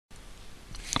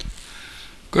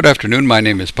Good afternoon, my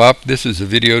name is Pop. This is a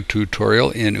video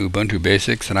tutorial in Ubuntu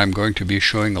Basics, and I'm going to be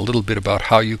showing a little bit about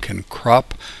how you can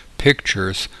crop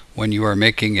pictures when you are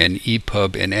making an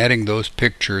epub and adding those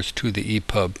pictures to the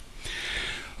epub.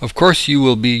 Of course, you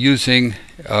will be using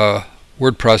a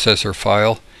word processor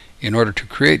file in order to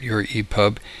create your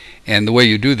epub, and the way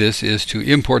you do this is to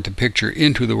import the picture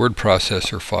into the word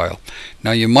processor file.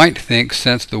 Now you might think,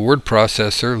 since the word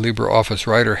processor, LibreOffice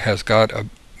Writer, has got a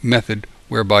method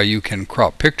whereby you can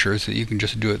crop pictures, that you can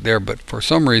just do it there, but for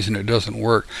some reason it doesn't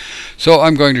work. So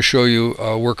I'm going to show you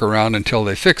a workaround until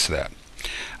they fix that.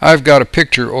 I've got a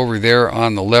picture over there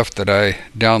on the left that I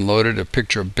downloaded, a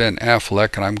picture of Ben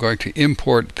Affleck, and I'm going to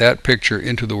import that picture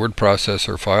into the word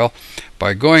processor file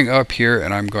by going up here,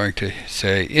 and I'm going to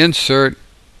say Insert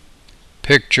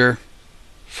Picture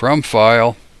from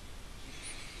File,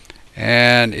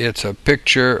 and it's a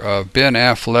picture of Ben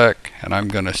Affleck, and I'm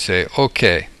going to say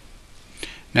OK.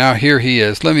 Now here he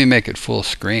is. Let me make it full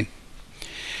screen.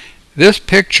 This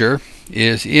picture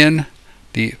is in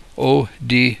the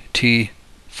ODT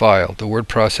file, the word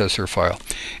processor file,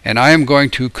 and I am going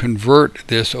to convert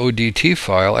this ODT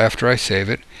file after I save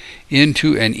it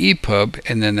into an epub,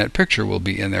 and then that picture will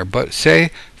be in there. But say,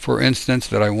 for instance,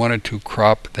 that I wanted to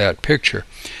crop that picture.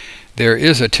 There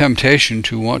is a temptation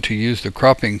to want to use the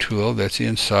cropping tool that's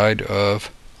inside of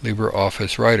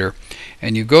LibreOffice Writer,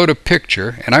 and you go to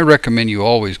Picture, and I recommend you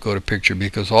always go to Picture,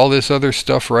 because all this other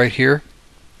stuff right here,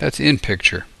 that's in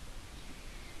Picture.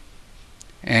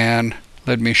 And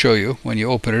let me show you, when you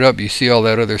open it up, you see all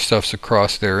that other stuff's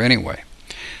across there anyway.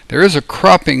 There is a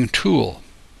cropping tool,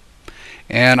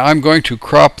 and I'm going to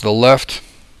crop the left.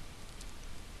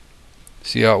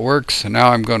 See how it works? And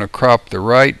now I'm going to crop the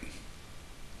right,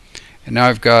 and now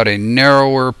I've got a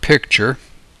narrower picture,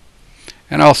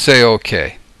 and I'll say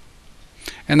OK.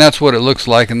 And that's what it looks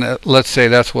like, and let's say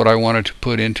that's what I wanted to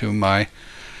put into my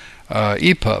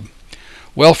epub.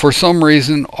 Well, for some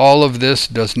reason, all of this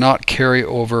does not carry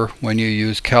over when you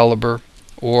use Calibre,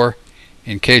 or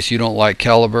in case you don't like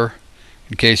Calibre,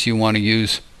 in case you want to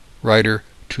use Writer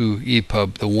to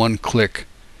epub, the one-click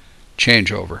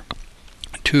changeover.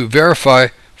 To verify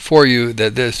for you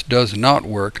that this does not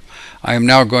work, I am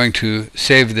now going to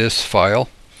save this file,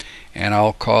 and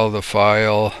I'll call the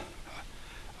file,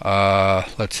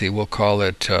 let's see, we'll call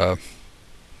it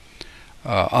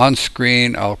on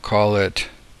screen. I'll call it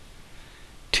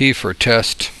T for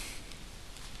test,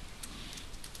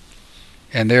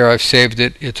 and there I've saved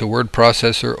it. It's a word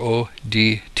processor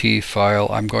ODT file.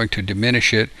 I'm going to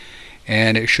diminish it,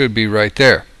 and it should be right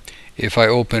there. If I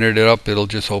open it up, it'll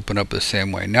just open up the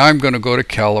same way. Now I'm going to go to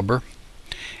Calibre,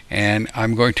 and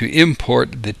I'm going to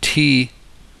import the T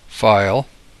file,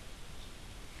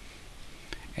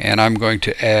 and I'm going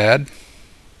to add,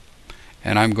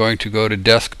 and I'm going to go to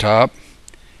Desktop,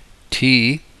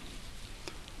 T,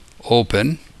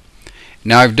 Open.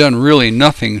 Now I've done really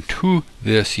nothing to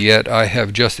this yet. I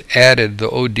have just added the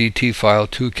ODT file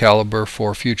to Calibre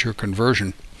for future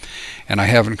conversion, and I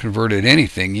haven't converted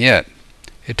anything yet.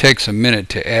 It takes a minute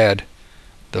to add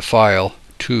the file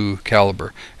to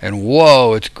Calibre, and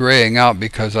whoa, it's graying out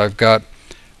because I've got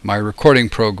my recording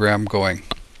program going.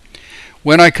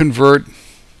 When I convert,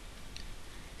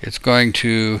 it's going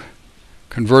to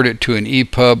convert it to an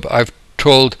epub. I've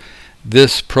told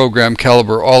this program,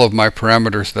 Calibre, all of my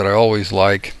parameters that I always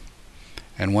like,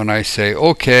 and when I say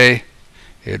OK,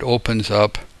 it opens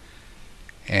up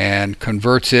and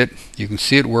converts it. You can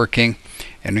see it working,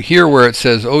 and here where it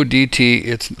says ODT,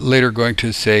 it's later going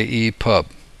to say epub,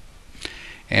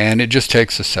 and it just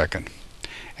takes a second.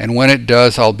 And when it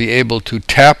does, I'll be able to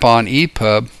tap on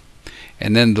epub,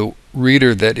 and then the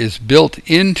reader that is built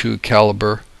into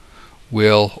Calibre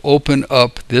will open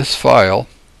up this file,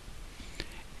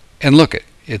 and look,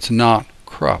 it's not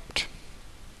cropped.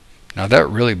 Now that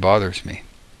really bothers me.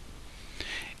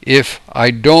 If I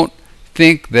don't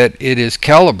think that it is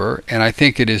Calibre, and I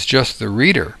think it is just the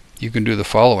reader, you can do the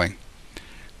following.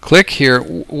 Click here.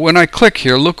 When I click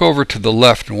here, look over to the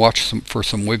left and watch for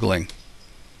some wiggling.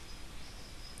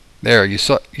 There, you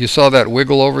saw that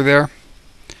wiggle over there?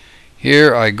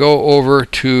 Here I go over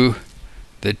to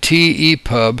the T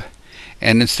epub,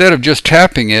 and instead of just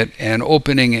tapping it and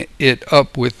opening it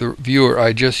up with the viewer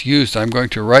I just used, I'm going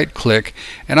to right click,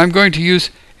 and I'm going to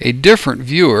use a different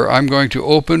viewer. I'm going to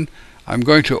open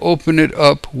it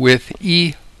up with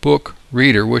eBook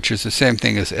Reader, which is the same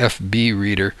thing as FB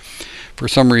Reader. For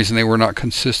some reason they were not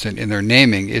consistent in their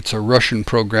naming. It's a Russian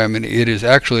program, and it is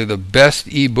actually the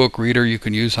best ebook reader you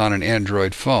can use on an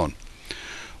Android phone.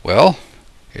 Well,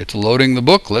 it's loading the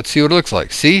book. Let's see what it looks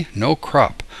like. See? No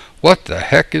crop. What the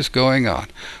heck is going on?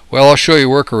 Well, I'll show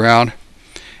you a workaround,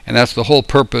 And that's the whole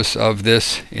purpose of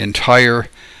this entire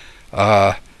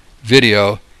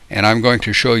video. And I'm going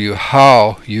to show you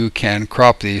how you can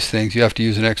crop these things. You have to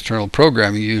use an external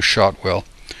program. You use Shotwell.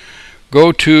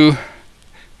 Go to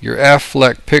your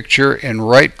Affleck picture and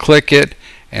right click it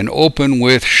and open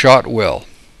with Shotwell.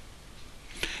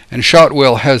 And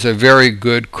Shotwell has a very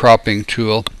good cropping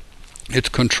tool. It's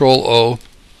Control O.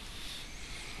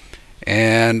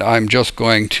 And I'm just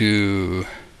going to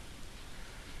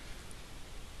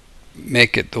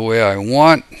make it the way I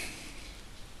want.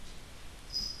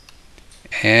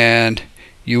 And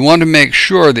you want to make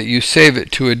sure that you save it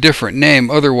to a different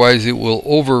name, otherwise it will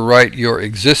overwrite your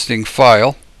existing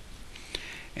file.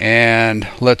 And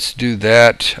let's do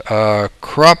that.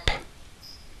 Crop.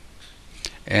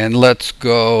 And let's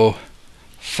go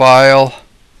File,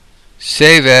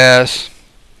 Save As,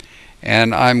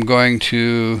 and I'm going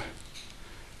to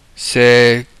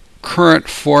say Current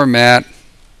Format.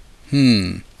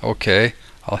 Okay,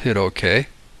 I'll hit OK.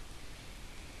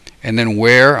 And then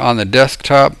Where on the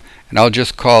desktop, and I'll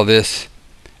just call this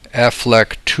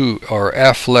Affleck 2 or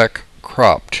Affleck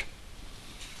Cropped.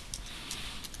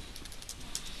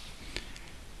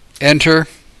 Enter.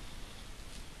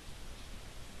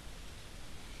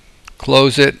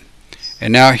 Close it,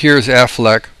 and now here's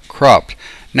Affleck cropped.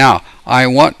 Now I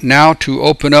want to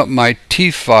open up my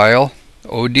T file,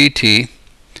 ODT,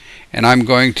 and I'm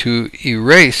going to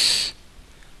erase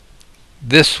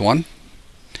this one,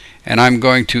 and I'm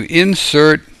going to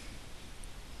insert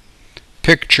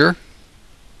picture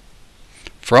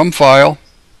from file,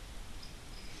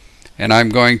 and I'm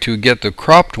going to get the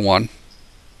cropped one,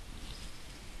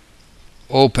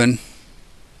 open,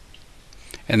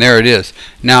 and there it is.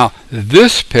 Now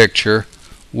this picture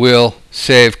will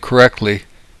save correctly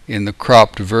in the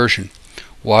cropped version.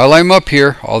 While I'm up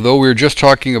here, although we're just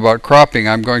talking about cropping,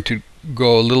 I'm going to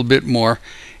go a little bit more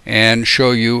and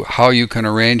show you how you can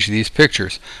arrange these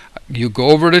pictures. You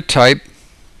go over to Type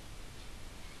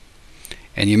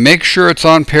and you make sure it's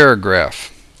on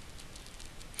paragraph.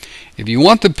 If you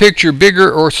want the picture bigger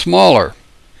or smaller,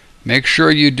 make sure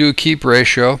you do keep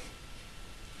ratio.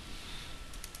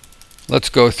 Let's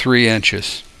go 3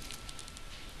 inches.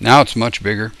 Now it's much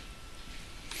bigger.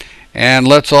 And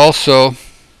let's also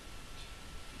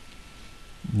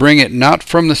bring it not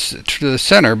from to the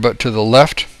center, but to the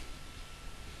left.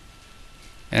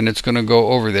 And it's going to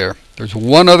go over there. There's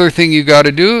one other thing you got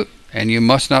to do, and you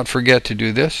must not forget to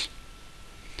do this.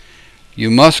 You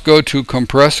must go to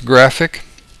Compress Graphic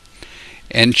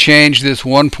and change this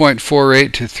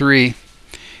 1.48 to 3.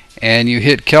 And you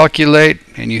hit Calculate,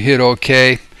 and you hit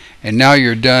OK. And now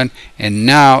you're done, and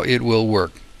now it will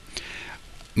work.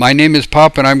 My name is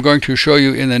Pop, and I'm going to show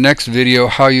you in the next video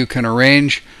how you can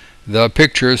arrange the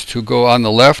pictures to go on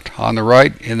the left, on the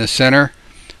right, in the center,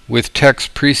 with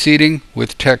text preceding,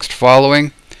 with text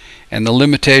following, and the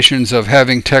limitations of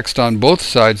having text on both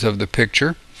sides of the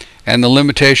picture, and the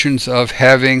limitations of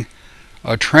having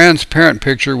a transparent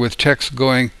picture with text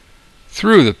going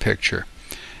through the picture.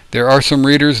 There are some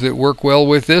readers that work well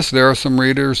with this. There are some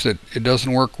readers that it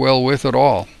doesn't work well with at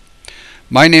all.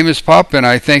 My name is Pop, and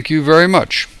I thank you very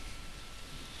much.